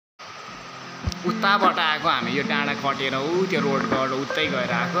उताबाट आएको हामी यो डाँडा कटेर त्यो रोडबाट उतै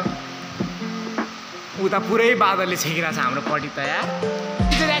गएर आएको उता पुरै बादलले छेकिरहेको छ हाम्रो पट्टि त यार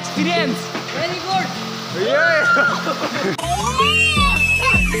it's an experience very good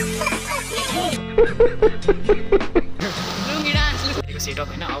setup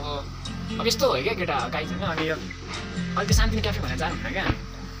होइन अब यस्तो हो क्या केटा गाई छैन अनि यो अलिक शान्ति क्याफे भनेर जानु हुँदैन क्या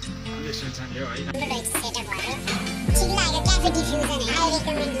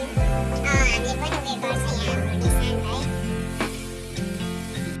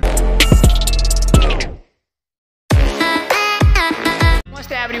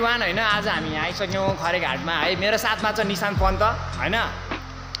नमस्ते एभ्रिवान होइन आज हामी आइसक्यौँ खरेघाटमा है मेरो साथमा छ निशान्त पन्त होइन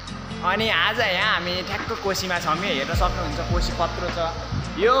अनि आज यहाँ हामी ठ्याक्क कोसीमा छौँ हेर्न सक्नुहुन्छ कोसी कत्रो छ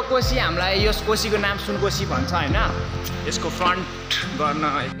यो कोसी हामीलाई यो कोसीको नाम सुनकोसी भन्छ होइन यसको फ्रन्ट गर्न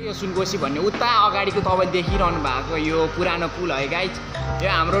यो सुनकोसी भन्ने उता अगाडिको तपाईँले देखिरहनु भएको यो पुरानो पुल है गाइज यो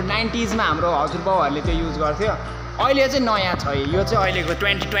हाम्रो 90s मा हाम्रो हजुरबाउहरूले त्यो युज गर्थ्यो अहिले चाहिँ नयाँ छ यो चाहिँ अहिलेको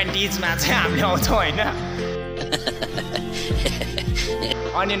 2020s मा चाहिँ हामीले आउँछौँ होइन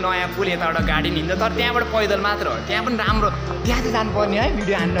अनि नयाँ पुल यताबाट गाडी हिँड्छ तर त्यहाँबाट पैदल मात्र हो त्यहाँ पनि राम्रो त्यहाँ चाहिँ जानुपर्ने है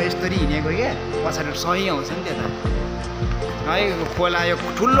भिडियो हान्न यस्तरी हिँडेको क्या पछाडि सही आउँछ नि त्यता है खोला यो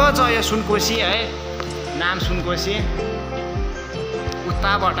ठुलो छ यो सुनकोसी है नाम सुनकोसी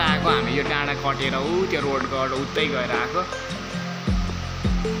उताबाट आएको हामी यो डाँडा कटेर त्यो रोडबाट उतै गएर आएको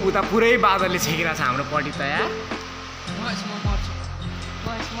उता पुरै बादलले छेकिरहेको छ हाम्रो पट्टि त यार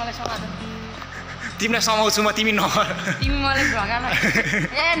तिमीलाई समाउँछु म तिमी नगर तिमी मलाई ढगाल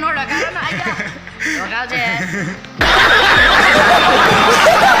ए नढगाल न ढगाल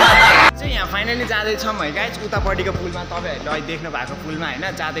चाहिँ यहाँ फाइनली जाँदैछौँ है गाइज उतापट्टिको पुलमा तपाईँहरूले अहिले देख्नु भएको पुलमा होइन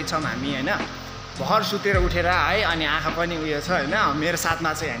जाँदैछौँ हामी होइन भर सुतेर उठेर है अनि आँखा पनि उयो छ होइन मेरो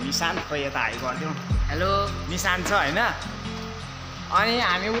साथमा चाहिँ हामी निशान्त खोइ यता हाई गर्थ्यौँ हेलो निशान्त छ होइन अनि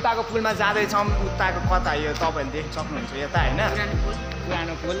हामी उताको पुलमा जाँदैछौँ उताको कता यो तपाईँहरूले देख्न सक्नुहुन्छ यता होइन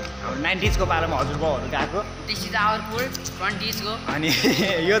पुरानो पुल हाम्रो 90s को पालामा हजुरबाउहरू गएको this is our pool 20s को अनि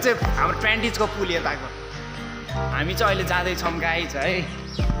यो चाहिँ हाम्रो 20s को पुल यताको हामी चाहिँ अहिले जाँदैछौँ गाइज है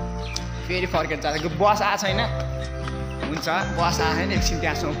फेरि फर्केर जाँदा बस आएको छैन हुन्छ बस आएको छैन एकछिन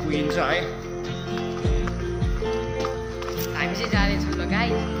त्यहाँसम्म पुगिन्छ है हामी चाहिँ जाँदैछौँ ल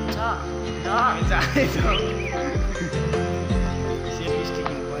गाइज हुन्छ ल हामी जाँदैछौँ सेल्फी स्टिक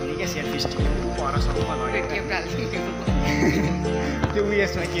हुनुपर्ने क्या सेल्फी स्टिक परसम्म त्यो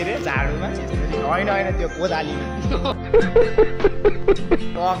उयसमा के अरे झाडुमा होइन होइन त्यो कोदालीमा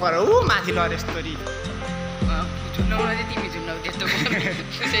टपर ऊ माथि लर यस्तरी तिमी झुन्डाउ त्यस्तो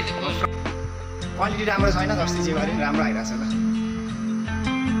क्वालिटी राम्रो छैन जस्तो चाहिँ गरे राम्रो आइरहेको छ त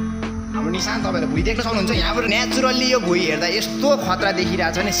हाम्रो निशान तपाईँले भुइँ देख्न सक्नुहुन्छ यहाँबाट नेचुरल्ली यो भुइँ हेर्दा यस्तो खतरा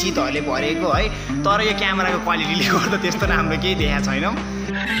देखिरहेको छ नि शीतहरूले भरेको है तर यो क्यामेराको क्वालिटीले गर्दा त्यस्तो राम्रो केही देखाएको छैनौँ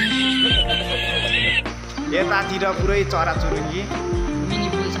यतातिर पुरै चराचुरुङ्गी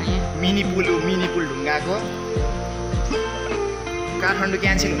मिनी पुल ढुङ्गाको काठमाडौँ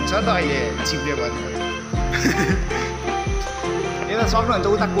क्यान्सल हुन्छ त अहिले चिप्ले भन्नु यता सक्नुहुन्छ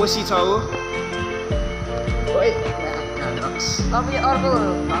उता कोसी छ हो तपाईँ अर्को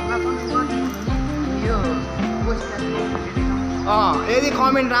यदि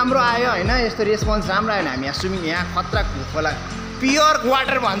कमेन्ट राम्रो आयो होइन यस्तो रेस्पोन्स राम्रो आयो भने हामी यहाँ स्विमिङ यहाँ खतरा खोला प्योर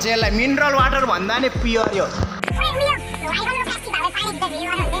वाटर भन्छ यसलाई मिनरल वाटर भन्दा नि प्योर यो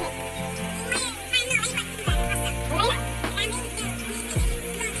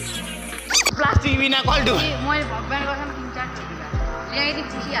प्लास्टिक बिना कल्टु मैले भगवान कसम 3-4 ल्याइदिए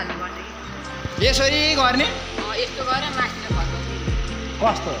खुसिहाल्नु पर्छ कि यसरी गर्ने यस्तो गरेर माथितिर फर्काउँछु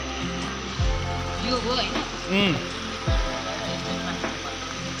कस्तो यो हो होइन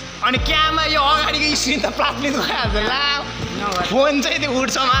अनि क्यामा यो अगाडिको स्क्रिन त प्लास्टिक भइहाल्छ ला फोन चाहिँ त्यो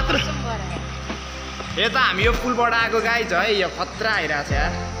उड्छ मात्र यता हामी यो पुलबाट आएको गाइज है यो खतरा आइरहेको छ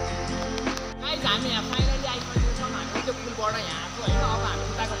यार गाइज हामी यहाँ फाइनली आइसकेको छौँ हामी त्यो पुलबाट यहाँ आएको होइन अब हामी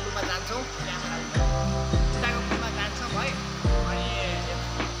उताको पुलमा जान्छौँ उताको पुलमा जान्छौँ है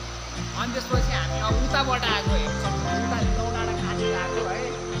अनि त्यसपछि हामी अब उताबाट आएको हेर्छौँ उता डाँडा खाली आएको है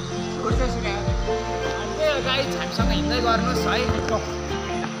छुट्टै सुनाएको अनि त्यही गाइज हामीसँग हिँड्दै गर्नुहोस् है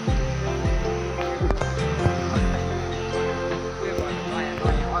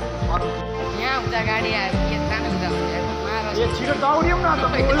गाडी आयो छिटो दौड्यौँ न त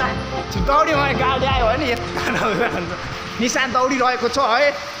दौड्यौँ भने गाडी आयो भने यता निशान दौडिरहेको छ है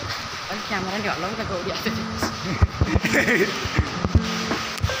अलिक क्यामेरा नि हल्लाउँ त दौडिहाल्छ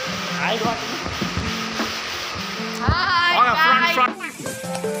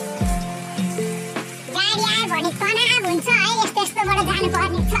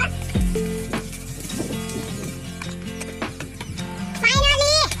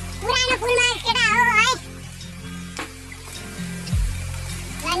पुरानो पुलमा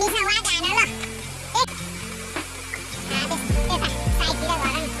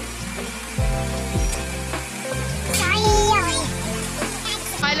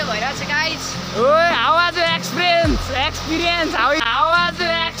भइरहेछ गाइस ओए how was your experience how was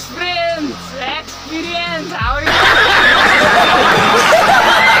your experience how your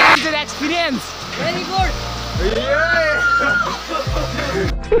experience very good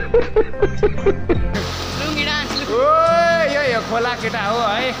lungi dance ओए यो खोला केटा हो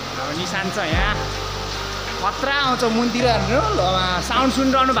है अब निशान छ यहाँ खतरा आउँछ मुनतिर साउन्ड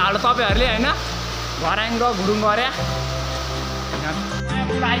सुनिरहनु भएको तपाईँहरूले होइन घराङ र घुरुङ गरे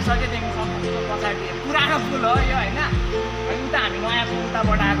पुल आइसक्यो देखि सक्नुहुन्छ पछाडि पुरानो पुल हो यो होइन अनि उता हामी नयाँ पुल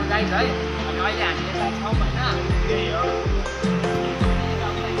उताबाट आएको गाइस है अनि अहिले हामी यता छौँ होइन त्यही हो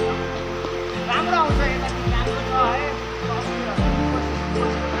राम्रो आउँछ यता राम्रो छ है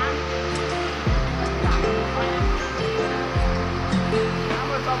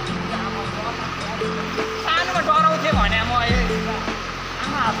सानोमा डराउँथेँ भने म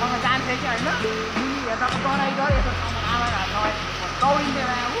आमाहरूसँग जान्थेँ कि होइन यता डराइदियो यता आमाहरूलाई दौडिँदैन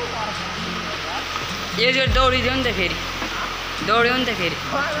यो दौडिदियो नि त फेरि दौड्यो नि त फेरि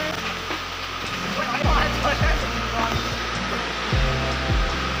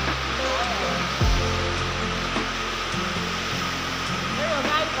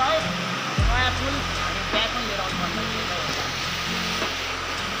नयाँ पुल ब्यागमा लिएर आउनु पर्छ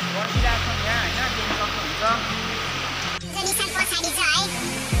बसिरहेको छौँ यहाँ होइन देख्न सक्नुहुन्छ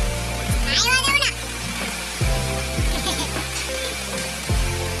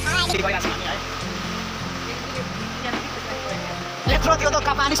यत्रो त्यो त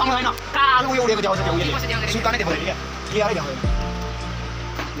पानीसँग होइन कालो उयो उडेको देखाउँछ त्यो उयोले सुता नै देखाउँदैन क्या क्लियरै देखाउँदैन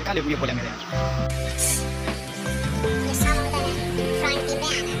यो कहाँले उयो बोल्यो मेरो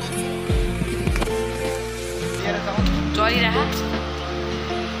चलिरह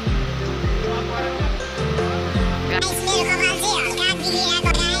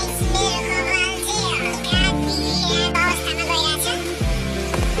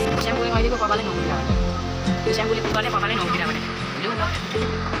अहिलेको कपालै नहुँदिरा त्यो स्याम्पूले गर्ने कपालै नहुँदिरा भने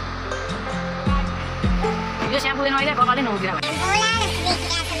यो स्याम्पूले अहिले कपालै नहुँदिरा भने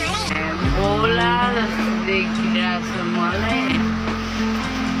बोला देखिरहेछ मलाई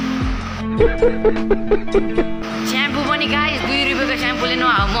स्याम्पू पनि गाइस 2 रुपियाँको स्याम्पूले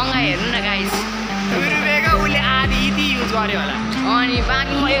महँगा हेर्नु न गाइस 2 रुपियाँको उसले आधी युज गर्यो होला अनि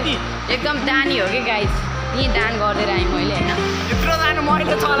बाँकी म एकदम दानी हो कि गाइस यहीँ दान गरिदिएर आएँ मैले होइन यत्रो दानु मैले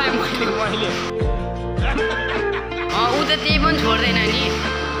चलाएँ मैले ऊ त त्यही पनि छोड्दैन नि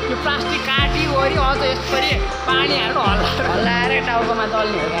त्यो प्लास्टिक काटी वरि अझ यसरी पानी हाल्नु हल्लाएर टाउकोमा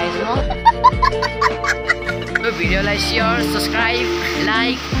दल्ने हो गाइस म यो भिडियोलाई सेयर सब्सक्राइब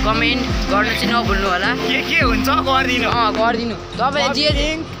लाइक कमेन्ट गर्न चाहिँ नभुल्नु होला के हुन्छ गरिदिनु गरिदिनु तपाईँले जे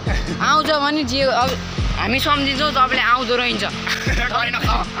आउँछ भने जे हामी सम्झिन्छौँ तपाईँले आउँदो रहन्छ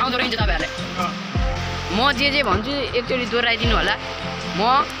तपाईँहरूलाई म जे भन्छु एकचोटि दोहोऱ्याइदिनु होला म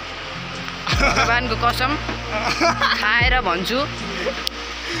भगवानको कसम खाएर भन्छु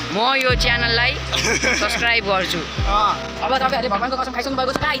म यो च्यानललाई सब्सक्राइब गर्छु अब तपाईँहरूले भगवानको कसम खाइसक्नु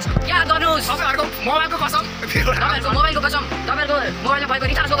भएको छ गाइस याद गर्नुहोस् तपाईँहरूको मोबाइलको कसम तपाईँहरूको मोबाइलको कसम तपाईँहरूको मोबाइलमा भएको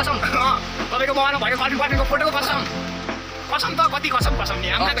रिचार्जको कसम तपाईँको मोबाइलमा भएको कन्फर्मेसनको फोटोको कसम कसम त कति कसम नि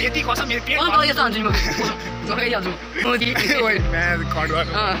आमाको यति कसम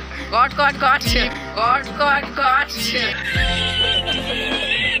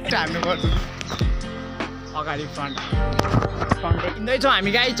अगाडि फ्रन्ट हिँड्दैछौँ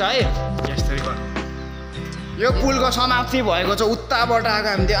हामी गाइस है यस्तरी गर्नु यो पुलको समाप्ति भएको छ उताबाट आएको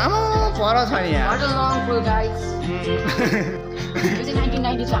हामी त्यो आमा पर छ नि यहाँ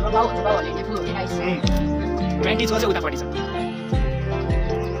 20 चाहिँ उतापट्टि छ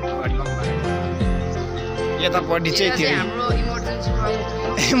यतापट्टि चाहिँ थियो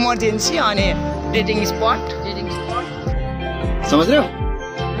इमर्जेन्सी अनि डेटिङ स्पट समझ रहे हो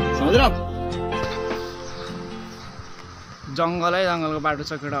जङ्गलको बाटो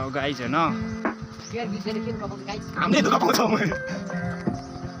छ केटा हो गाइस होइन हामीले दुःख पाउँछौँ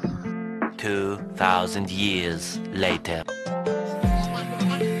 2000 years later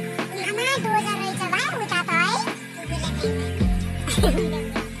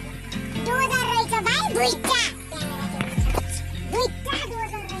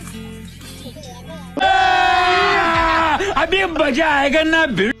अभी मजा आएगा ना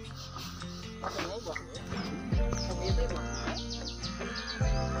भिड़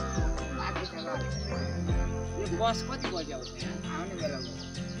बस कति बजे आउँछ आउने बेला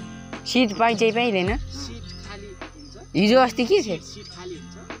सिट पाइँदैन सिट खाली हुन्छ हिजो अस्ति के थियो सिट खाली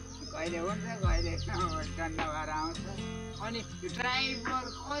हुन्छ कहिले हुन्छ कहिले नभएर आउँछ अनि ड्राइभर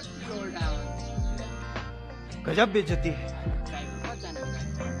कति ओल्डा हुन्छ गजब बेइज्जती है ड्राइभर कतिजना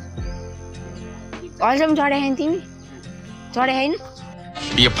अहिलेसम्म चढाएन तिमी चढाएन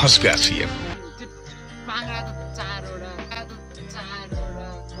ये फंस गया सीएम। पाङ्रा त 4वटा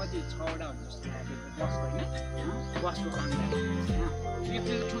कति 6वटा हुन्छ जस्तो लाग्यो बस होइन बसको पाङ्रा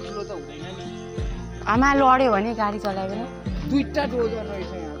यति ठुल्ठुलो त हुँदैन नि आमा लड्यो भने गाडी चलाइकन 2टा डोजर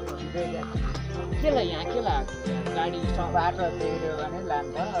रहेछ यहाँ केलाई यहाँ केलाई गाडी बाटो तेर्यो भने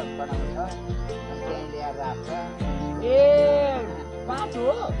लान्छ बनाउँछ त्यहीँ ल्याएर राख्छ ए बाटो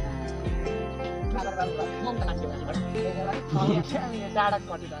हो डाँडा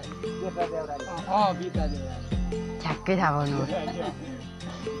कटिरहेको बिता ठ्याक्कै थाहा पाउनु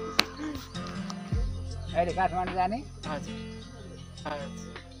अहिले काठमाडौँ जाने हजुर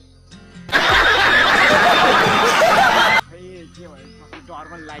के भयो डर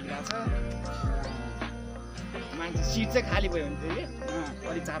पनि लागिरहेछ मान्छे सिट चाहिँ खाली भयो भने चाहिँ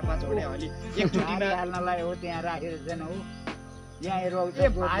अलि 4-5 वटा अलि एकचोटिमा हाल्नलाई हो त्यहाँ राखेर चाहिँ हो यहाँ रोक्छ ए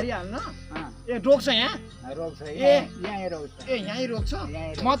भारी हाल्न ए रोक्छ यहाँ रोक्छ ए यहीँ रोक्छ ए यहीँ रोक्छ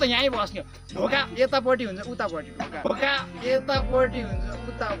म त यहीँ बस्ने ढोका यतापट्टि हुन्छ उतापट्टि ढोका यतापट्टि हुन्छ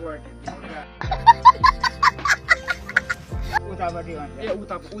उतापट्टि उतापट्टि भन्छ ए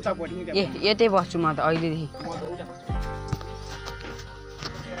उतापट्टि ए यतै बस्छु म त अहिलेदेखि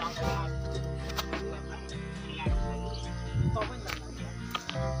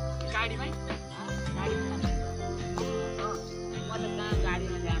गाडीमै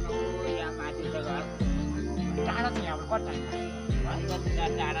गाडीमा जानु यहाँ माथि त घर टाढा छ यहाँबाट कता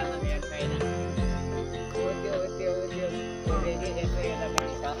टाढा त भेट छैन त्यो यसो हेर्दा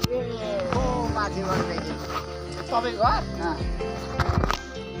पनि छ ओ माथि गर्दैछ तपाईँको घर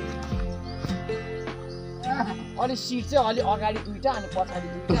अलि सिट चाहिँ अलि अगाडि 2टा अनि पछाडि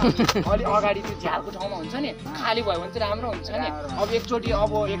 2टा अलि अगाडि त्यो झ्यालको ठाउँमा हुन्छ नि खाली भयो भने चाहिँ राम्रो हुन्छ नि अब एकचोटि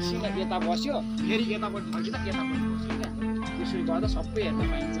अब एकछिन यता बस्यो फेरि यतापट्टि फर्किँदा यतापट्टि बस्यो क्या त्यसरी गर्दा सबै हेर्न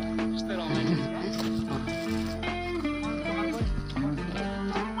पाइन्छ यस्तै रमाइलो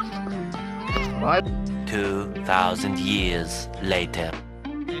 $2,000 years later.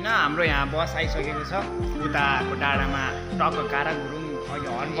 होइन हाम्रो यहाँ बस आइसकेको छ उताको डाँडामा टक्क कारा गुरुङ अघि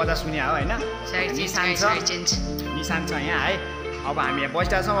हर्न बजा सुन्या हो होइन निशान छ यहाँ है अब हामी यहाँ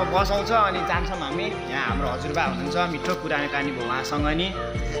बसिरहेको छौँ अब बस आउँछ अनि जान्छौँ हामी यहाँ हाम्रो हजुरबा हुनुहुन्छ मिठो कुराकानी भयो उहाँसँग नि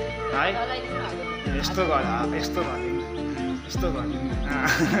है यस्तो गरिदिउँ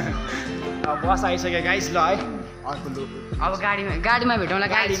अब बस आइसक्यो गाइस ल है अर्को लु अब गाडीमा भेटौँला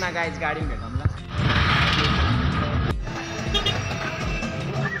गाडीमा भेटौँला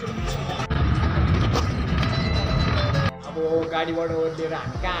अब गाडीबाट ओर्लिएर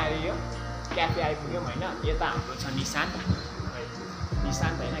हामी कहाँ आयो क्याफे आइपुग्यौँ होइन यता हाम्रो छ निशान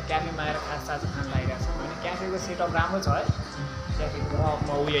होइन क्याफेमा आएर खाजा खान लागिरहेको छौँ होइन क्याफेको सेटअप राम्रो छ है क्याफेको म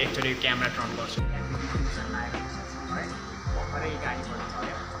उयो एकचोटि क्यामेरा टर्न गर्छु है भर्खरै गाडीबाट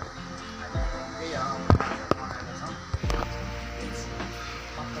चल्यो त्यही हो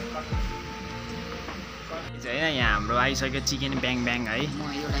होइन यहाँ हाम्रो आइसक्यो चिकन ब्याङ है म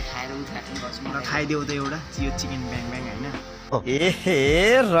एउटा खाएर उद्घाटन गर्छु ल खाइदेऊ त एउटा यो चिकन ब्याङ होइन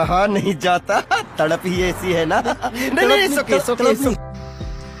रहा नहीं जाता तड़प ही ऐसी है ना नहीं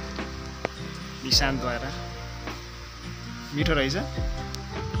निशान्तद्वारा मिठो रहेछ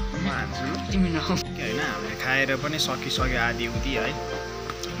म हान्छु तिमी नखाऊ होइन हामीले खाएर पनि सकिसक्यो आधी उधी है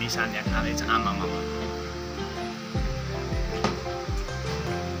निशान यहाँ खाँदैछ आमामा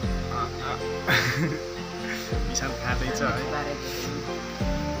निशान खाँदैछ है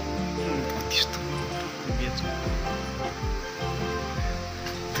त्यस्तो बेच्नु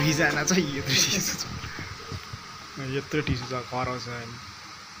 2जना चाहिँ यत्रो टिसु छ कराउँछ अहिले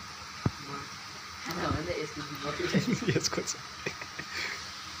यसको छ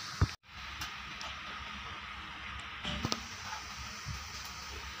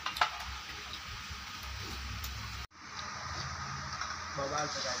बवाल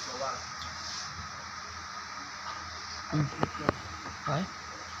छ गाइस बवाल है